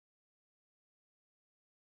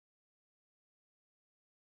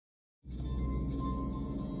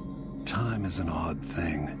Time is an odd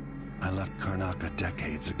thing. I left Karnaca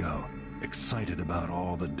decades ago, excited about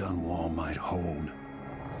all the Dunwall might hold.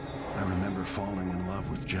 I remember falling in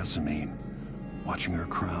love with Jessamine, watching her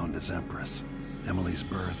crowned as Empress, Emily's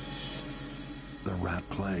birth, the rat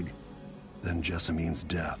plague, then Jessamine's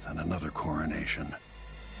death and another coronation.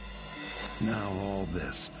 Now all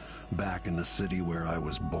this, back in the city where I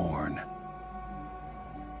was born.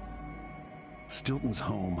 Stilton's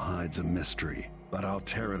home hides a mystery, but I'll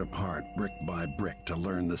tear it apart brick by brick to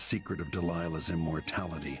learn the secret of Delilah's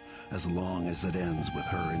immortality, as long as it ends with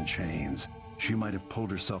her in chains. She might have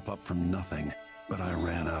pulled herself up from nothing, but I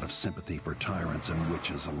ran out of sympathy for tyrants and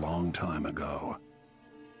witches a long time ago.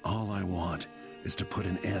 All I want is to put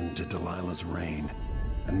an end to Delilah's reign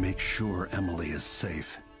and make sure Emily is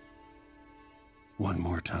safe. One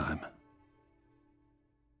more time.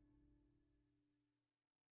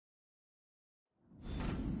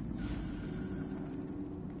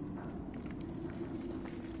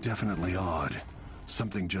 Definitely odd.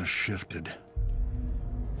 Something just shifted.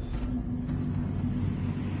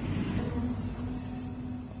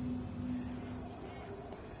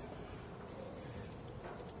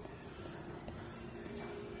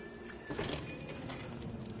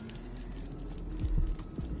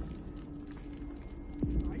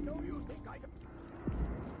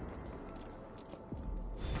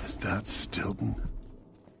 Is that Stilton?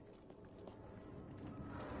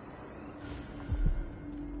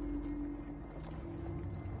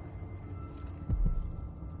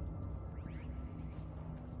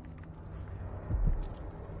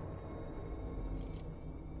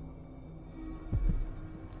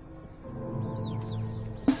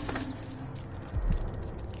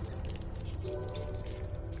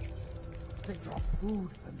 They drop food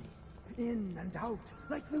for me, in and out,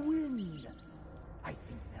 like the wind. I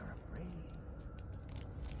think they're afraid.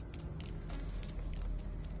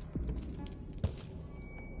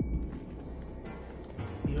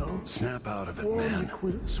 Yo, Snap out of it, warm man. the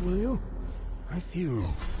quilts, will you? I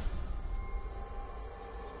feel...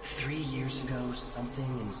 3 years ago,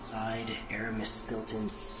 something inside Aramis Stilton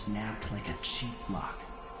snapped like a cheap lock.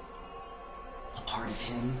 A part of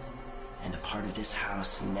him and a part of this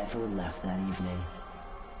house never left that evening.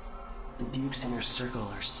 The Duke's inner circle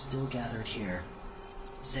are still gathered here,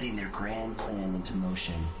 setting their grand plan into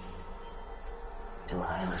motion.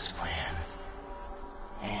 Delilah's plan.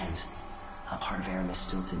 And a part of Aramis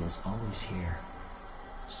Stilton is always here,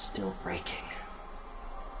 still breaking.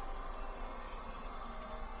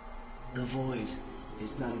 The Void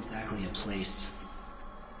is not exactly a place,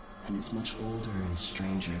 and it's much older and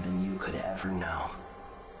stranger than you could ever know.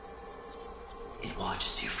 It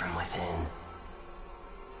watches you from within.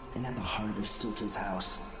 And at the heart of Stilton's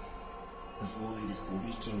house, the Void is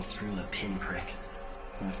leaking through a pinprick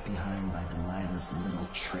left behind by Delilah's little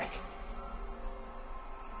trick.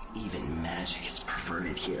 Even magic is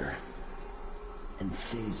perverted here, and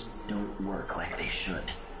things don't work like they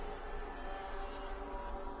should.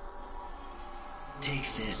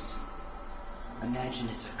 Take this. Imagine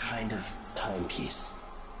it's a kind of timepiece.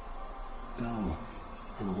 Go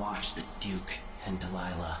and watch the Duke and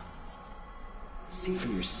Delilah. See for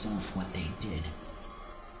yourself what they did.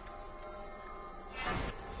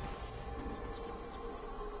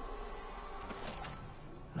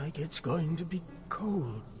 Like it's going to be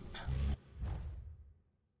cold.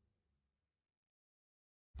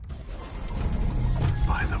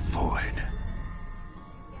 By the Void. Guests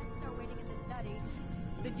are waiting in the study.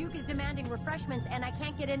 The Duke is demanding refreshments, and I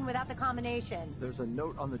can't get in without the combination. There's a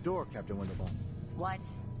note on the door, Captain Winterbourne. What?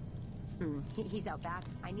 He's out back.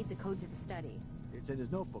 I need the code to the study. It's in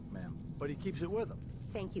his notebook, ma'am, but he keeps it with him.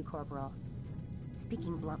 Thank you, Corporal.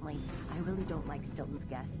 Speaking bluntly, I really don't like Stilton's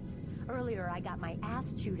guests. Earlier, I got my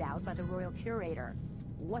ass chewed out by the Royal Curator.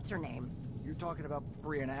 What's her name? You're talking about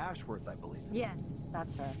Brianna Ashworth, I believe. Yes,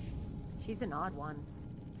 that's her. She's an odd one.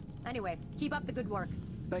 Anyway, keep up the good work.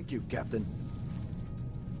 Thank you, Captain.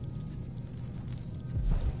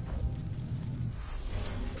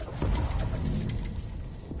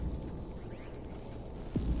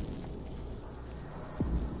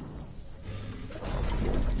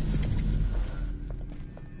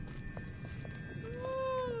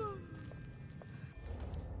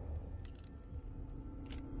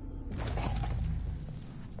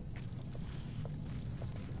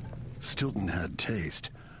 Stilton had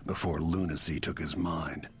taste before lunacy took his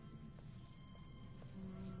mind.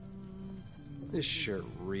 This shirt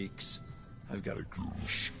reeks. I've got a...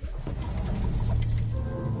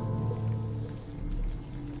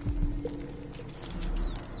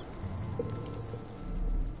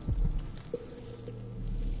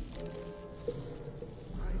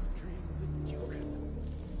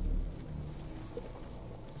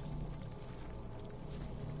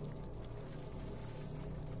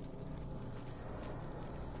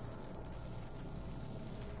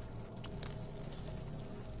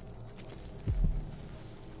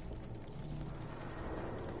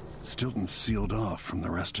 Stilton's sealed off from the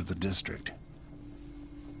rest of the district.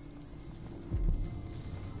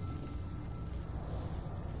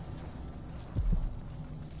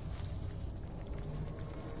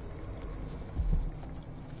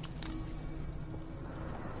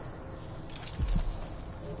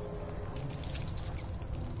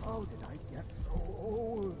 How did I get so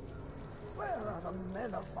old? Where are the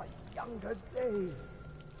men of my younger days?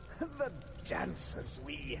 The dances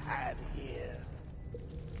we had here.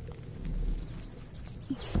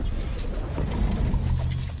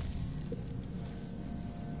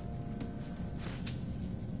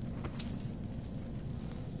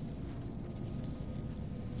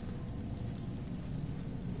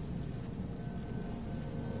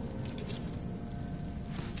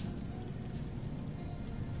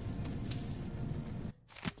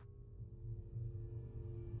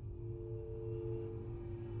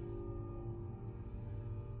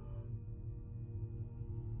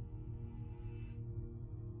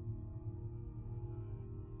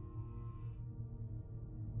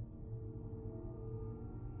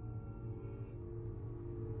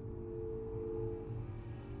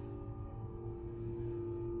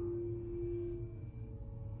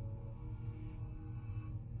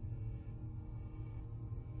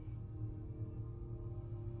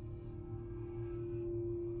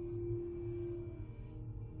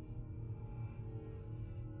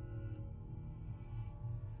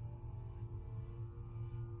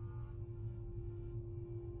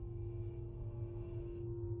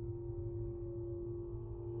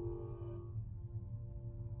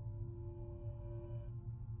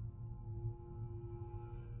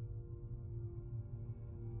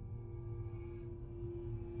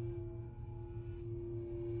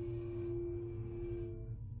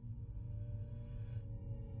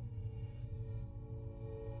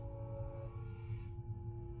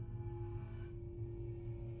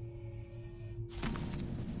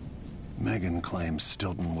 Megan claims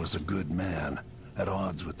Stilton was a good man, at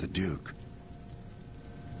odds with the Duke.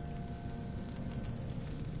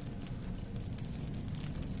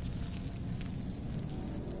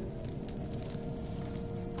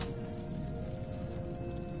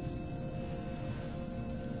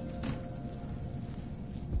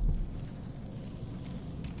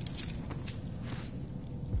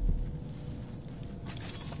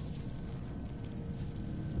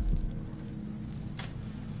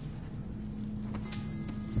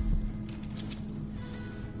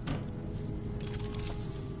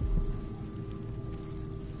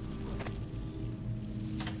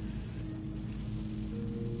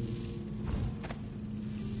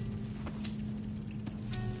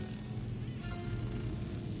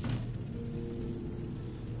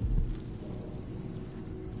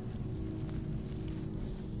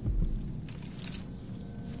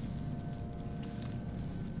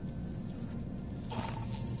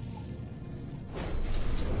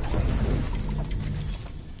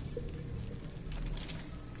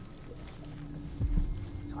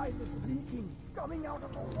 Tide is leaking, coming out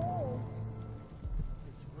of the walls.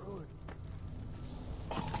 It's ruined.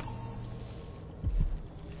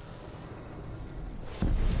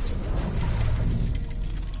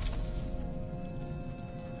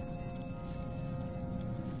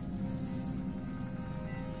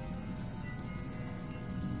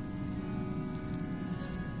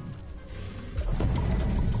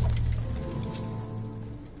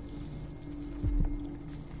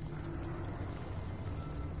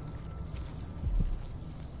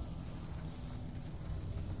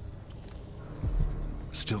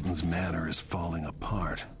 Stilton's manor is falling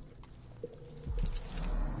apart. So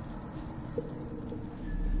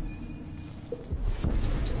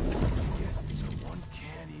one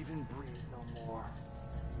can't even breathe no more.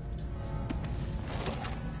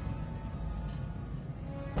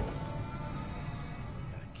 Gotta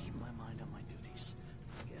keep my mind on my duties.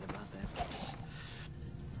 Forget about that case.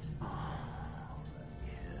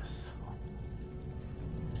 Yes.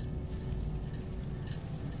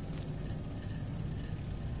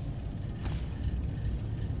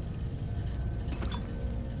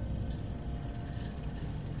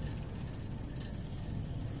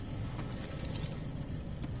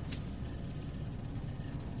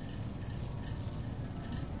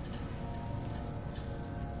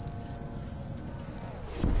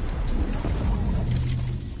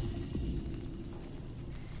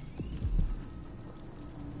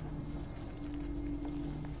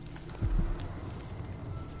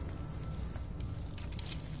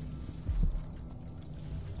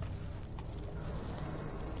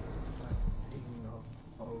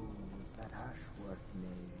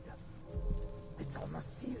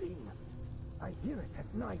 I hear it at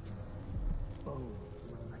night. Bones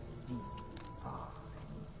with a deep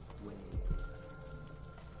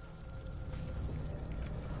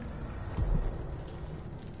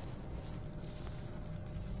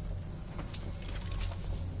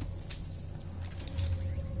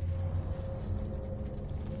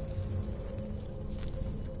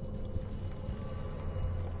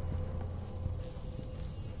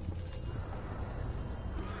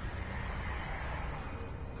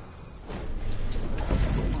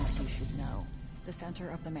the center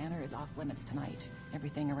of the manor is off limits tonight.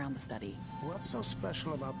 Everything around the study. What's so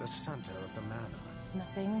special about the center of the manor?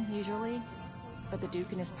 Nothing, usually. But the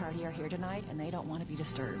Duke and his party are here tonight, and they don't want to be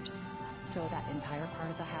disturbed. So that entire part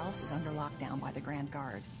of the house is under lockdown by the Grand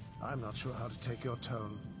Guard. I'm not sure how to take your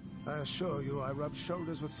tone. I assure you, I rubbed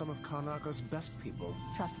shoulders with some of Karnaka's best people.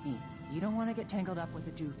 Trust me, you don't want to get tangled up with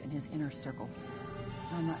the Duke and his inner circle.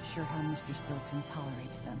 I'm not sure how Mr. Stilton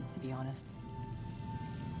tolerates them, to be honest.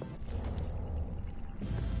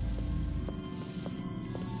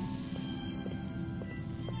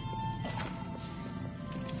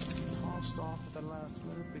 Tossed off at the last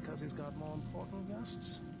minute because he's got more important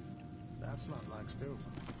guests? That's not like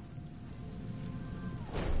Stilton.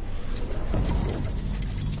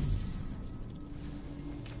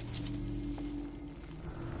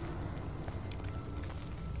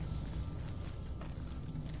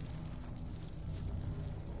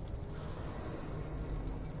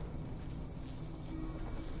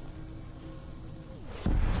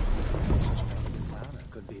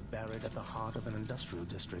 Could be buried at the heart of an industrial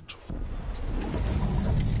district.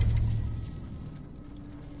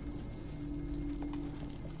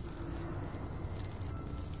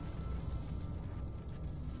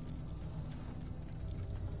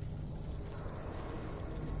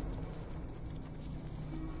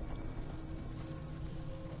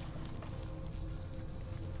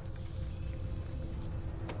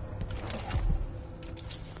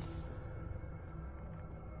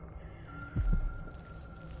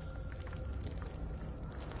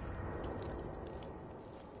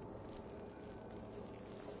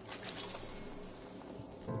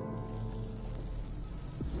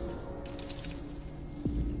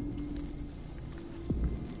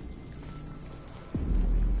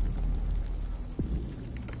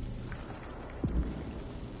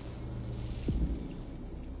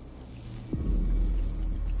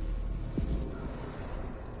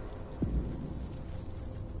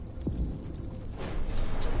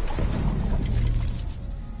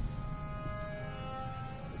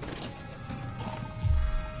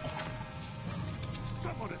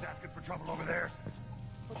 Trouble over there.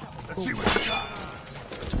 Let's see what you got.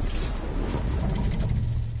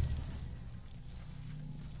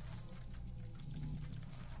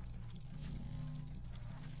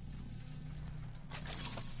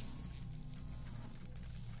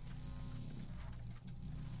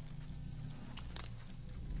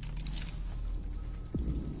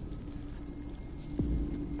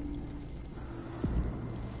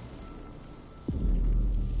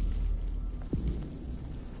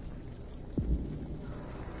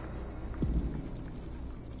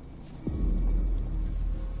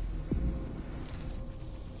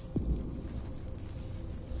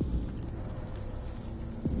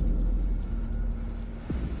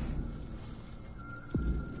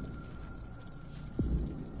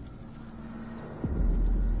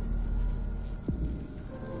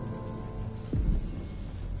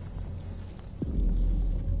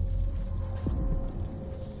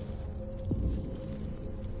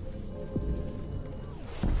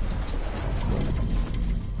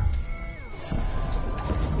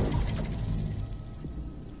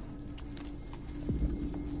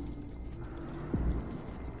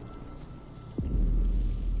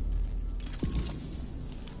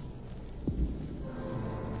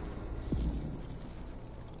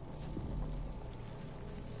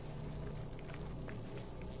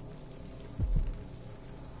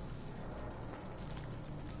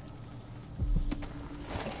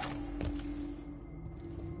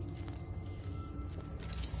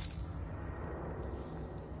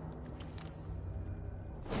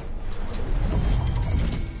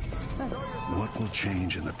 What will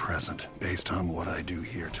change in the present based on what I do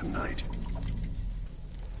here tonight?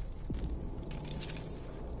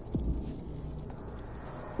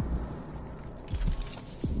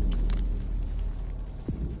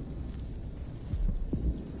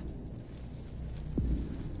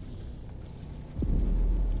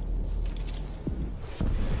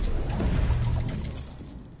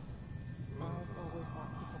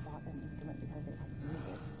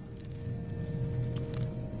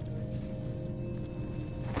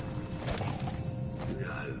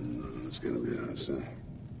 It's gonna be awesome.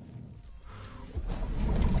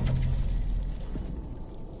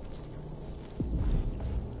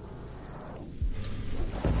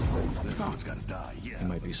 Everyone's gotta die, yeah. He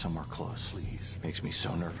might be somewhere close. Please. Makes me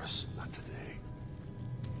so nervous. Not today.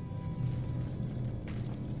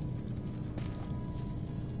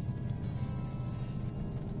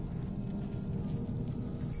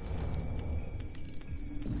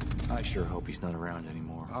 I sure hope he's not around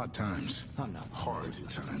anymore. Odd times. I'm not Hard worried.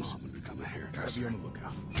 times. Mom would become a hairdresser. Gotta be on the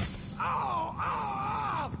lookout.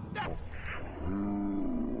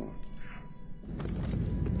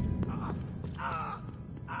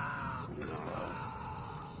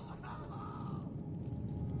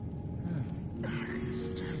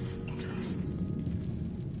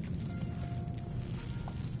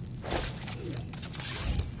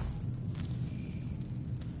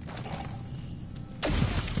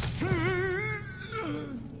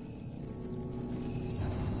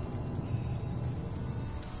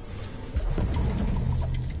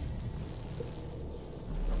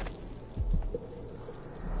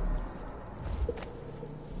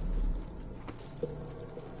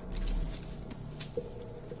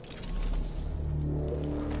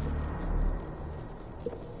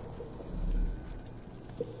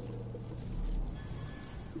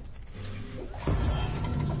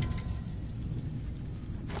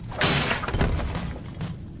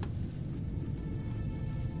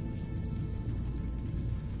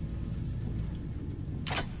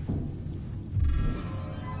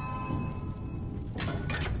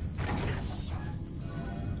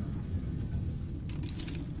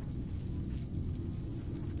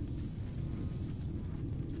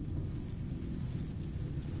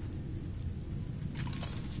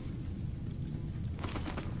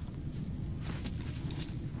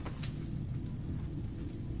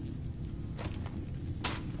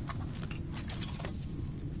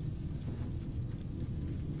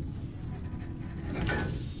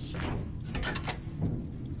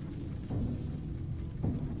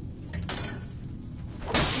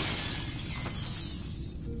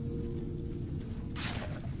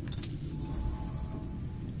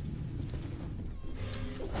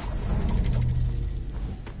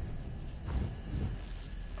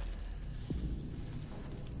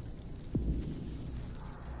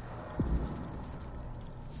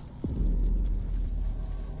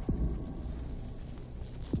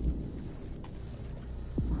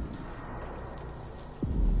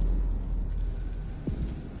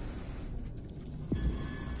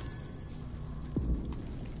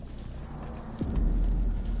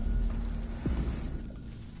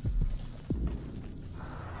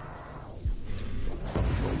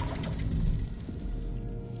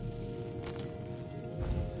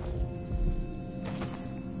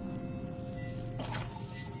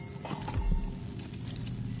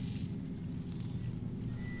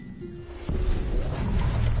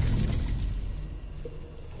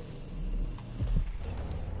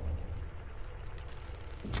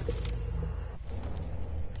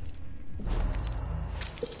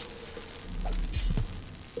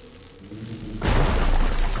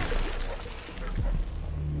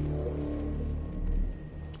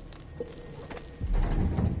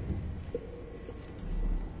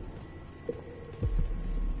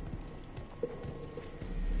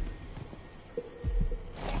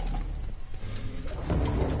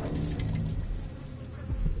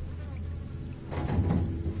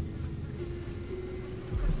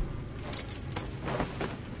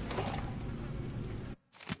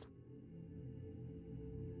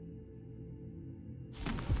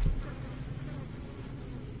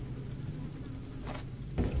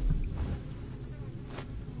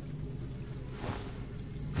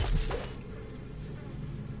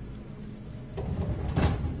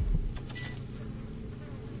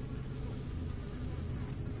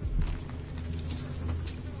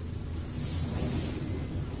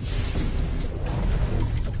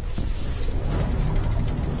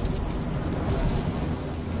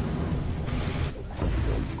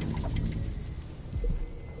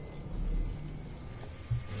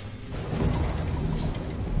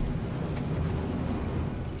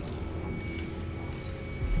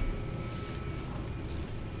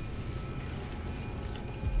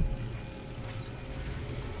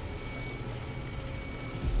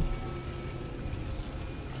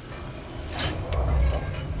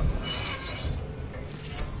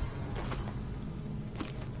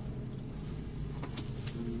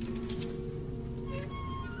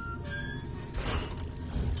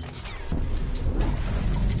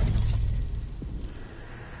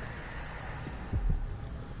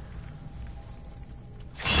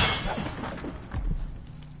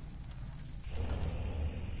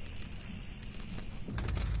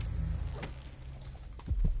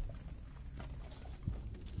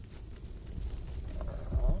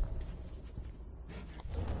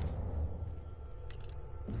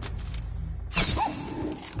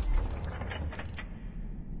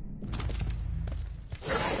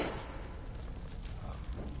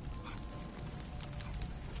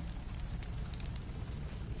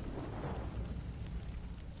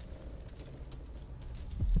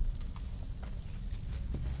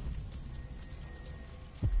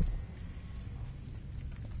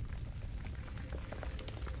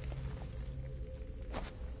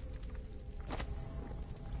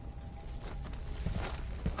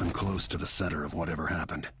 I'm close to the center of whatever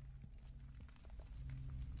happened.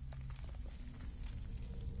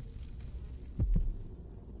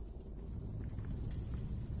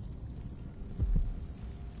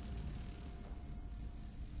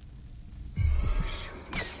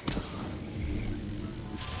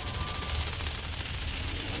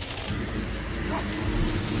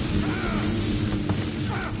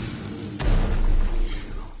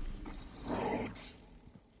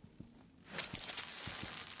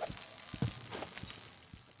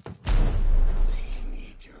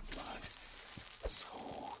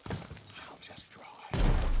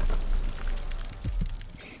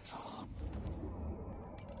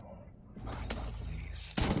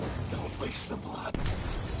 Waste the blood.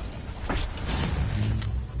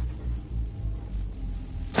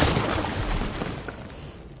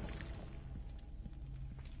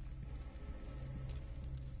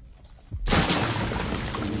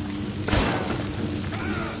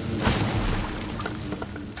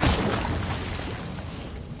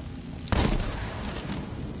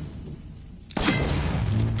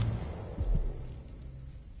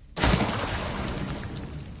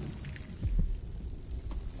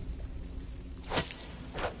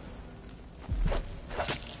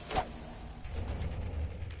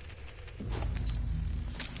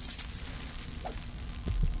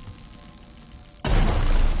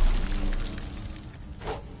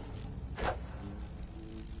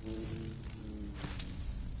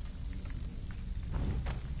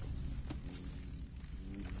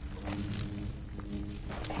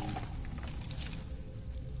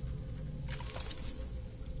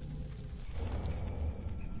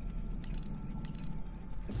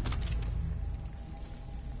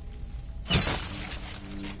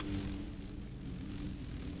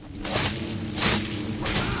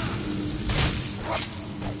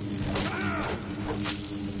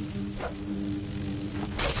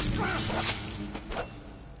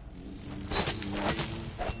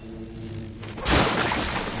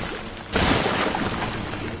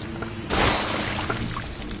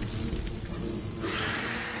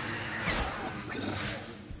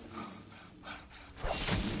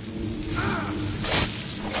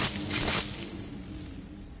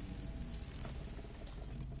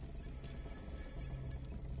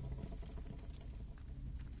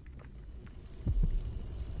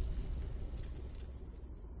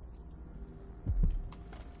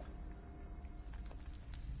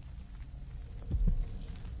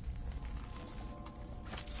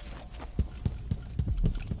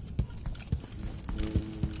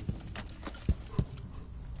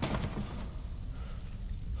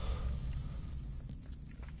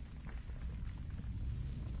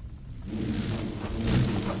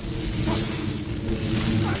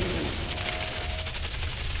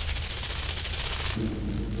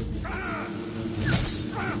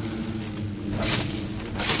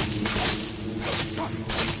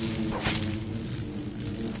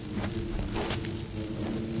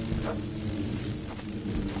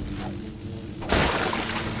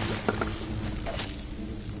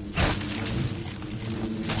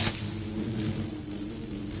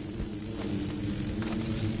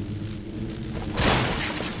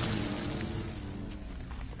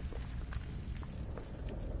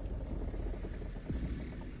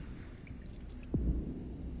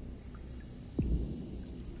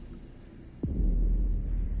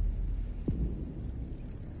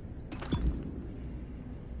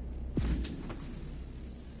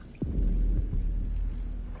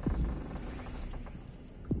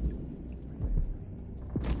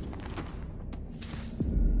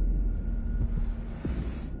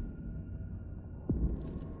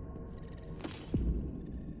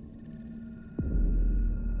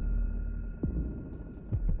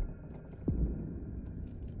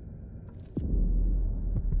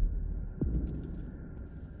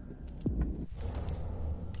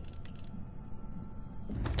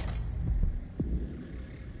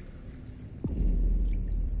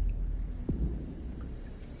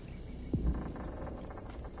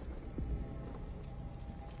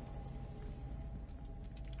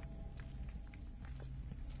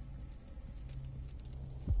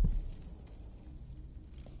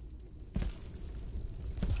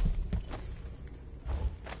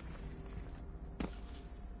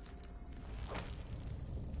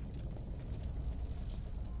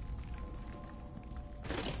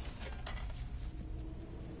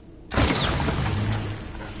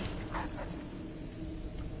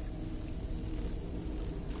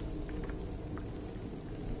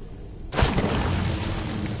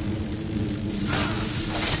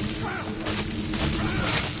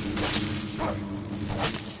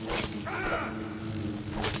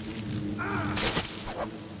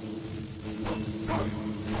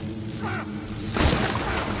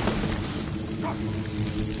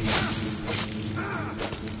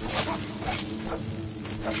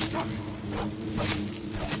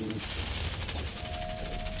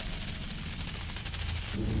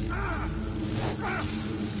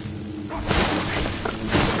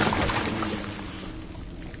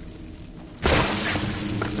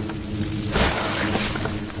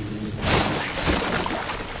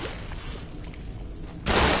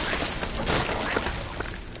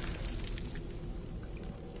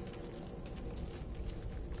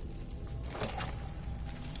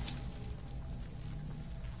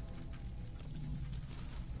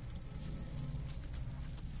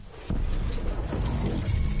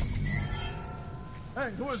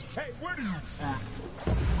 Hey, where do you...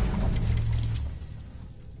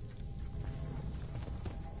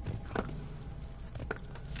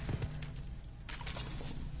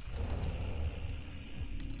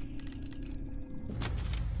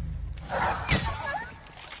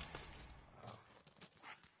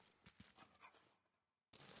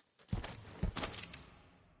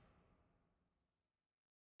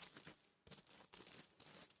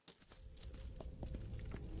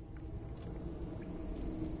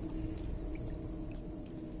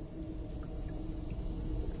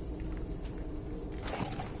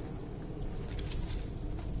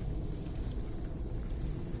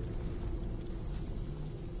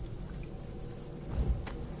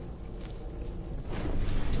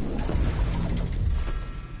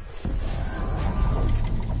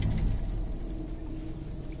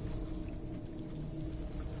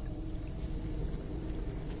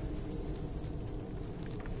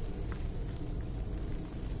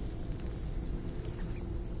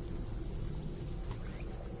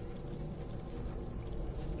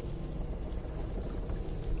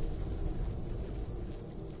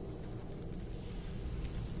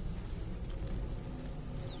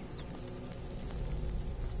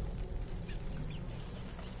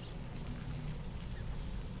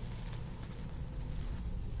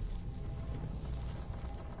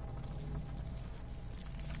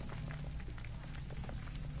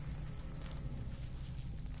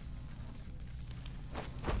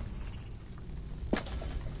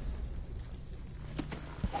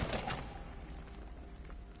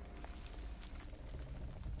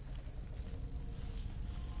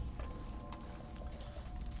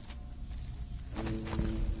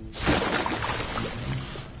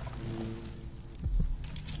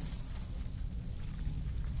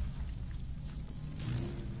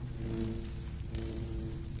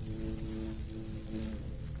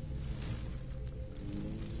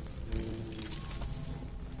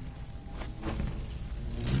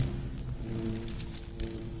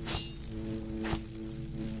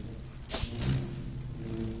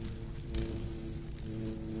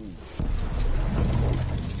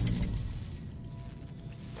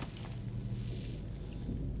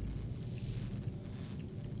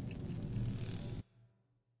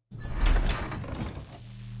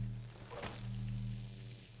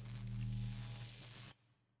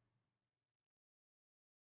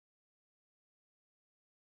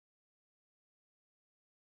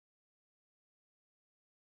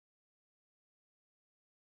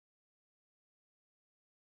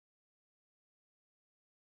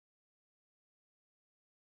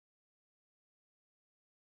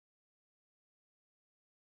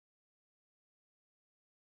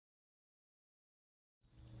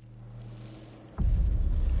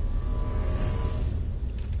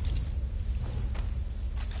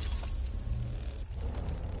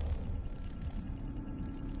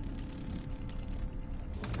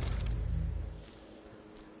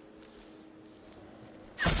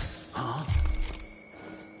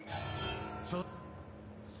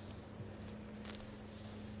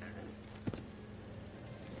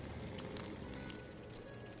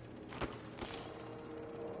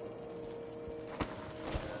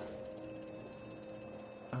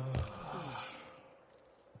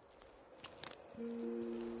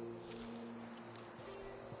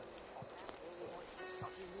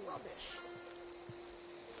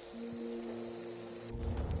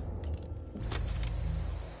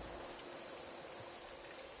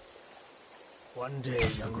 One day,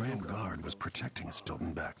 The Grand Guard was protecting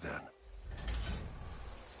Stilton back then.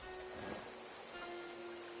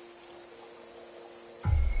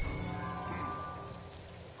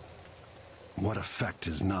 What effect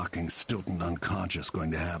is knocking Stilton unconscious going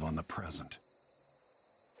to have on the present?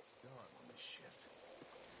 Still on the shift.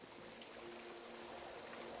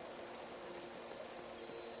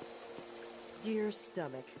 Dear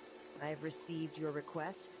Stomach, I've received your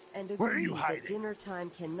request and Where are agree you hiding? that dinner time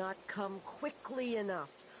cannot come quickly enough.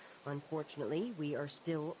 Unfortunately, we are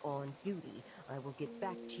still on duty. I will get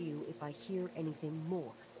back to you if I hear anything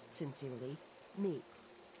more. Sincerely, me.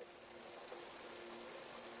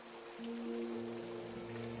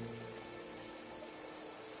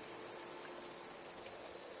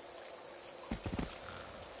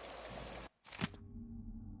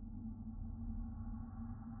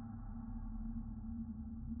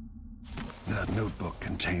 Notebook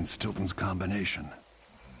contains Stilton's combination.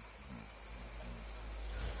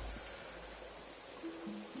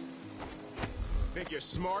 Think you're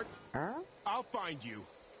smart? Huh? I'll find you.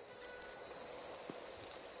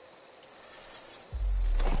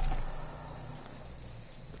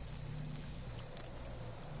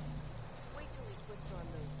 Wait till he puts on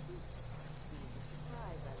those boots. See the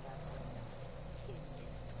surprise on that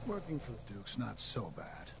one. Working for the Duke's not so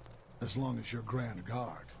bad. As long as you're Grand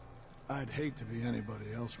Guard. I'd hate to be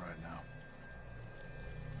anybody else right now.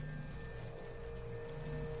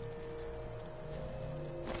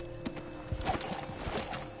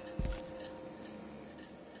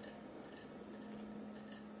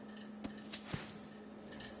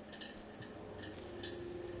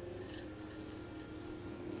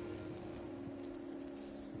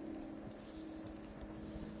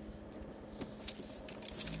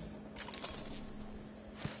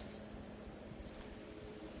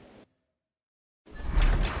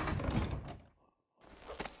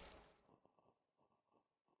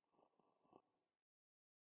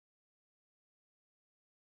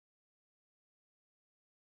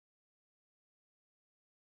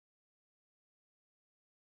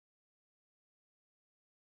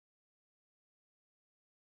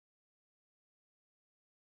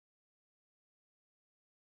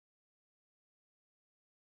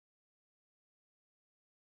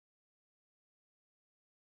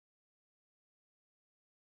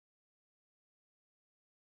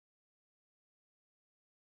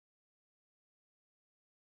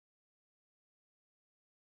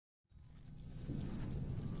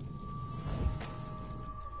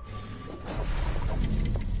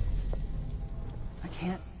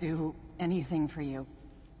 Can't do anything for you.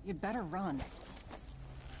 You'd better run.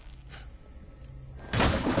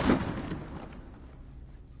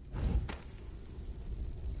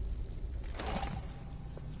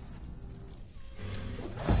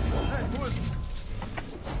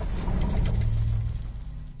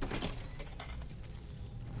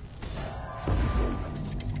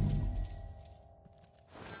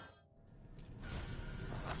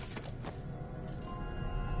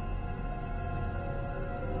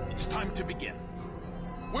 Time to begin.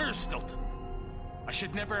 Where's Stilton? I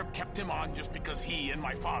should never have kept him on just because he and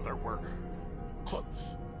my father were close.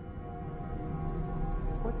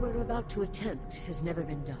 What we're about to attempt has never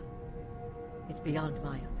been done. It's beyond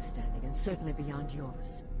my understanding, and certainly beyond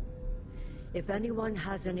yours. If anyone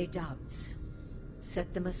has any doubts,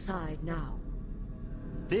 set them aside now.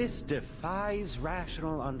 This defies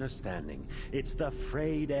rational understanding. It's the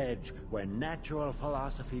frayed edge where natural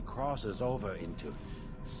philosophy crosses over into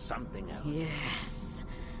something else. Yes,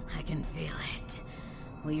 I can feel it.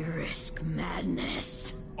 We risk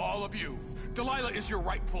madness. All of you, Delilah is your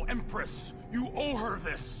rightful empress. You owe her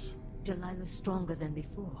this. Delilah's stronger than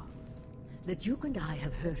before. The Duke and I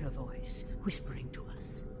have heard her voice, whispering to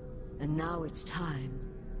us. And now it's time.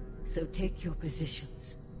 So take your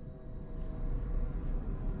positions.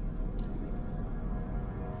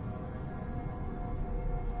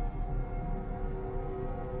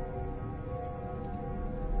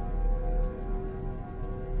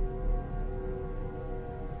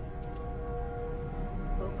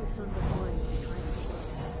 Focus on the void behind the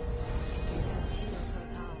wall. You can feel her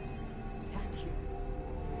power, can't you?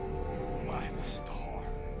 By the star.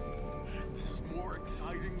 This is more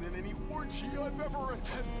exciting than any orgy I've ever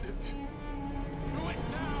attended. Do it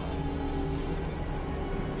now!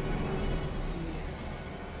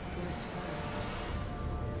 Returned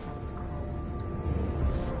from the cold,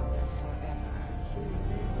 from forever. She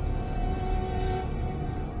lives.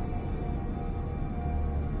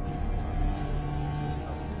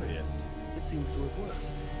 How curious. It seems to have worked.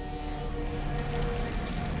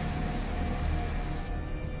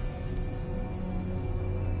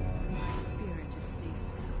 My spirit is safe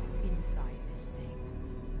now, inside this thing.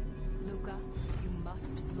 Luca, you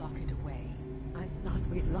must lock it away. I thought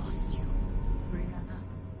we'd lost you. Brianna,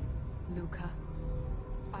 Luca,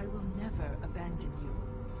 I will never abandon you.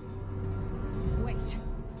 Wait,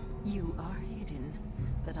 you are hidden,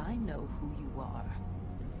 but I know who you are.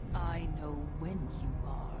 I know when you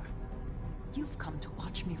are. You've come to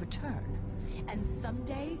watch me return, and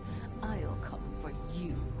someday I'll come for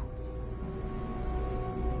you.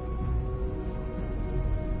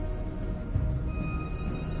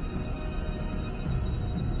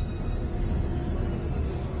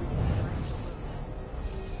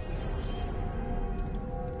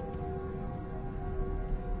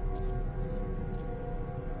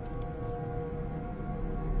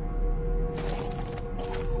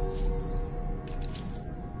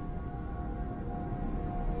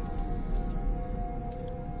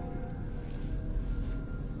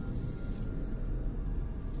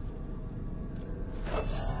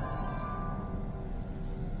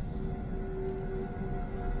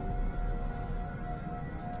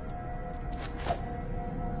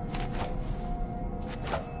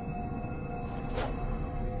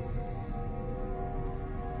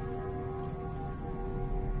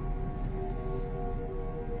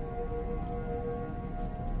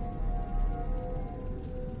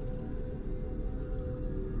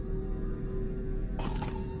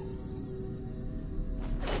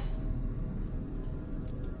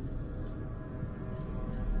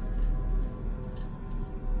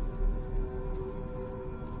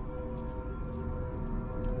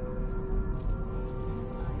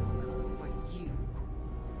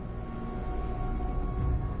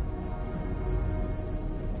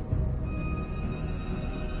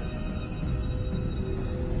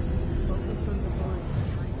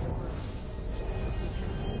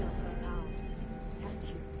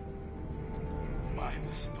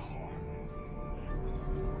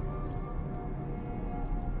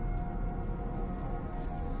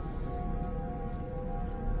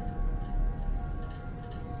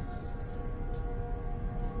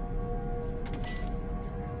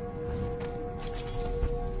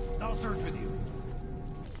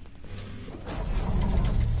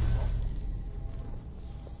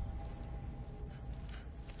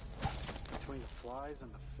 flies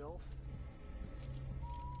and the filth.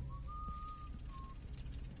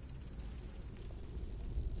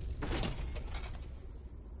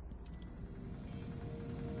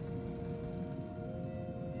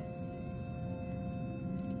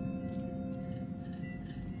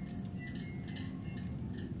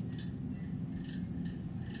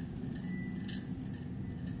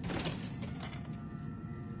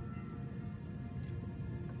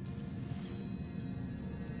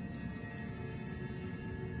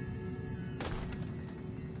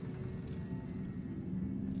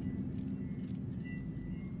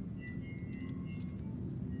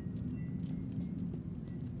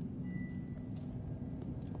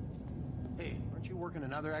 Hey, aren't you working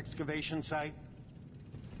another excavation site?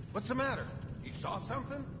 What's the matter? You saw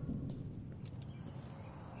something?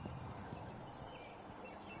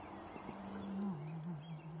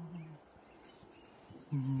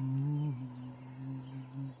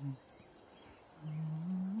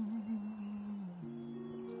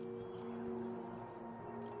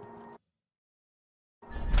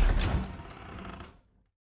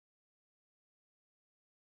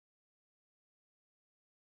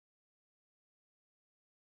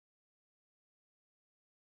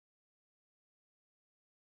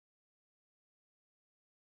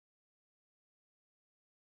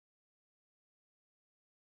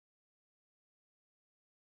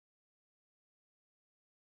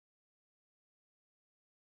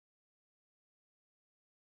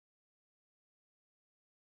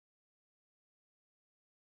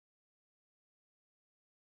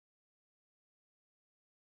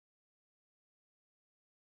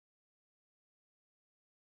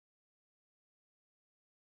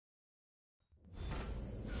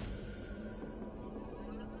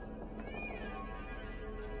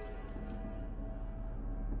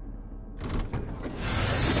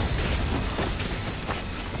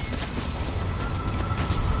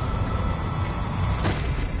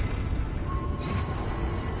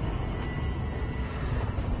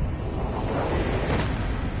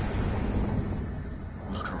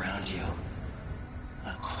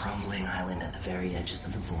 Very edges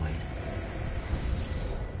of the void.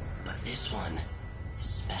 But this one is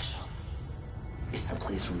special. It's the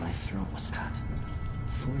place where my throat was cut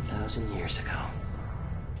 4,000 years ago.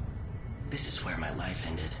 This is where my life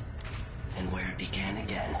ended, and where it began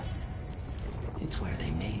again. It's where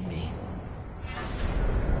they made me.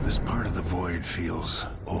 This part of the void feels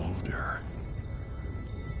older.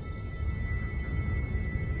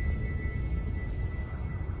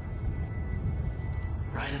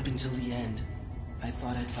 Right up until the end, I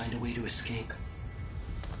thought I'd find a way to escape.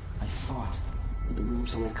 I fought, but the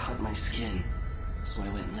wounds only cut my skin, so I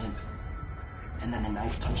went limp. And then the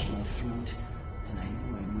knife touched my throat, and I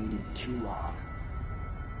knew I'd waited too long.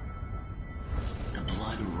 The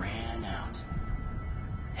blood ran out,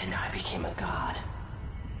 and I became a god.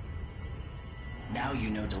 Now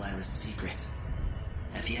you know Delilah's secret.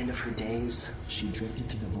 At the end of her days, she drifted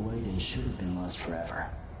through the void and should have been lost forever.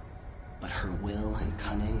 But her will and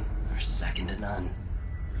cunning are second to none.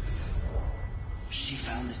 She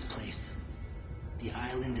found this place, the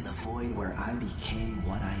island in the void where I became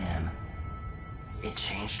what I am. It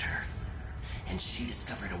changed her, and she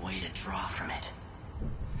discovered a way to draw from it,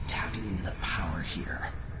 tapping into the power here.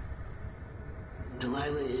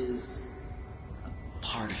 Delilah is a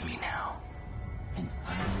part of me now, and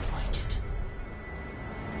I don't like it.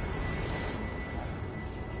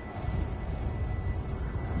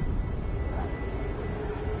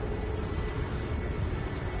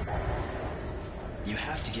 You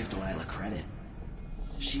have to give Delilah credit.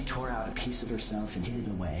 She tore out a piece of herself and hid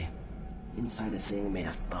it away, inside a thing made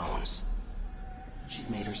of bones. She's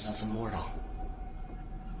made herself immortal.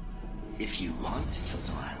 If you want to kill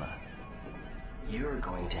Delilah, you're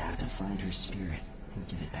going to have to find her spirit and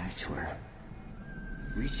give it back to her.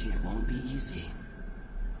 Reaching it won't be easy,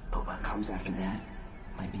 but what comes after that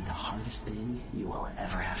might be the hardest thing you will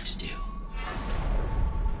ever have to do.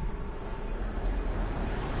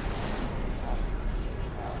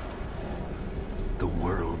 The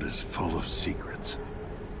world is full of secrets.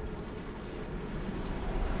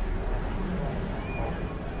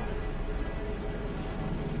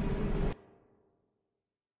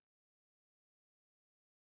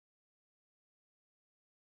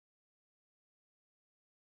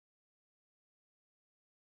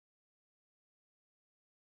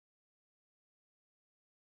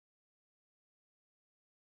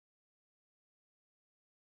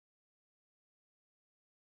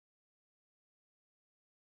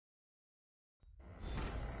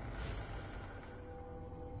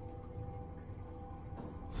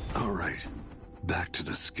 All right, back to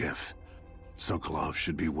the skiff. Sokolov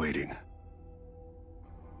should be waiting.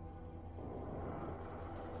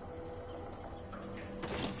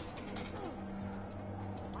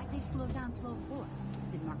 slow down flow 4,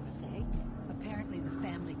 did Marco say? Apparently the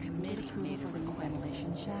family committee made a request.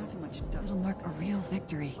 Ventilation shaft, it'll mark a real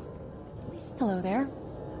victory. Hello there.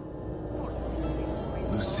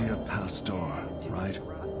 Lucia Pastor, right?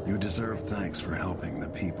 You deserve thanks for helping the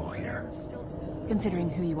people here. Considering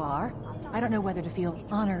who you are, I don't know whether to feel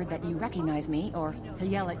honored that you recognize me, or to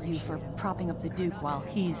yell at you for propping up the Duke while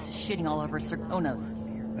he's shitting all over Serkonos.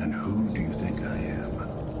 And who do you think I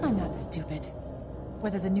am? I'm not stupid.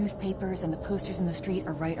 Whether the newspapers and the posters in the street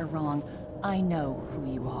are right or wrong, I know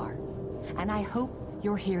who you are. And I hope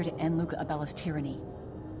you're here to end Luca Abella's tyranny.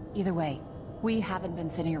 Either way, we haven't been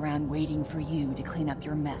sitting around waiting for you to clean up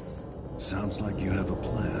your mess. Sounds like you have a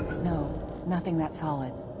plan. No, nothing that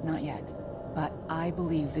solid. Not yet. But I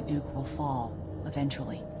believe the Duke will fall,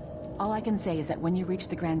 eventually. All I can say is that when you reach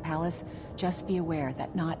the Grand Palace, just be aware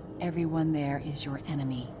that not everyone there is your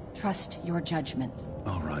enemy. Trust your judgment.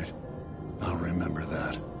 All right. I'll remember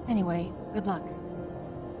that. Anyway, good luck.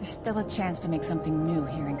 There's still a chance to make something new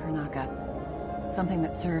here in Karnaca. Something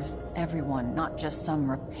that serves everyone, not just some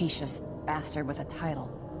rapacious bastard with a title.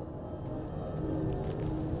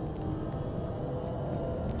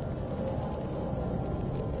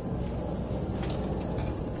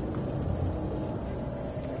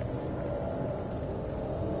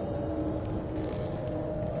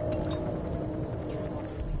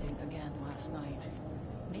 Sleeping again last night.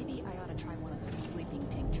 Maybe I ought to try one of those sleeping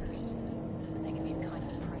tinctures. They can be kind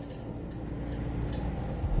of pricey.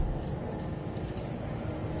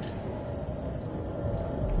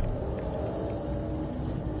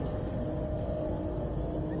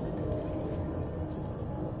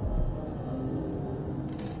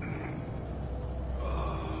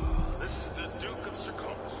 This is the Duke of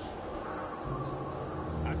Serkonos.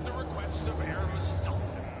 At the request of Aramis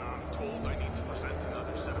Stilton, I'm told I need to present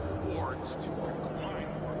another set of rewards to critical mine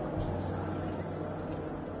workers.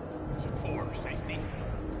 Is it for safety?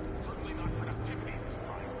 Certainly not productivity this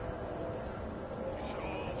time. You should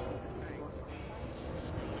all thank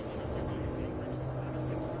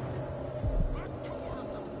good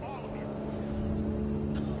tours of all of you.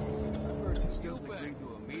 I heard that Stilton agreed to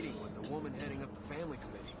a meeting with the woman heading up the family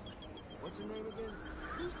committee. What's her name again?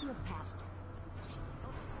 Lucia Pastor.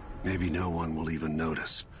 Maybe no one will even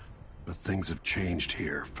notice. But things have changed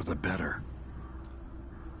here for the better.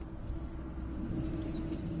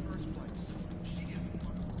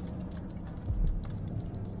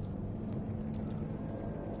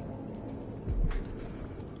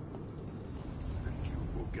 You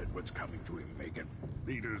will get what's coming to him, Megan.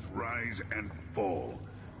 Leaders rise and fall.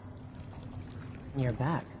 You're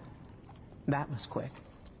back. That was quick.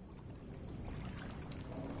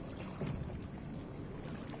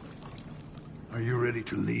 Are you ready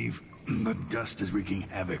to leave? The dust is wreaking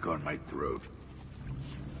havoc on my throat.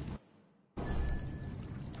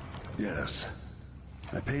 Yes.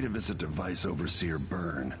 I paid a visit to Vice Overseer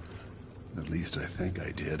Byrne. At least I think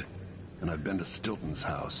I did. And I've been to Stilton's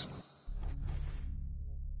house.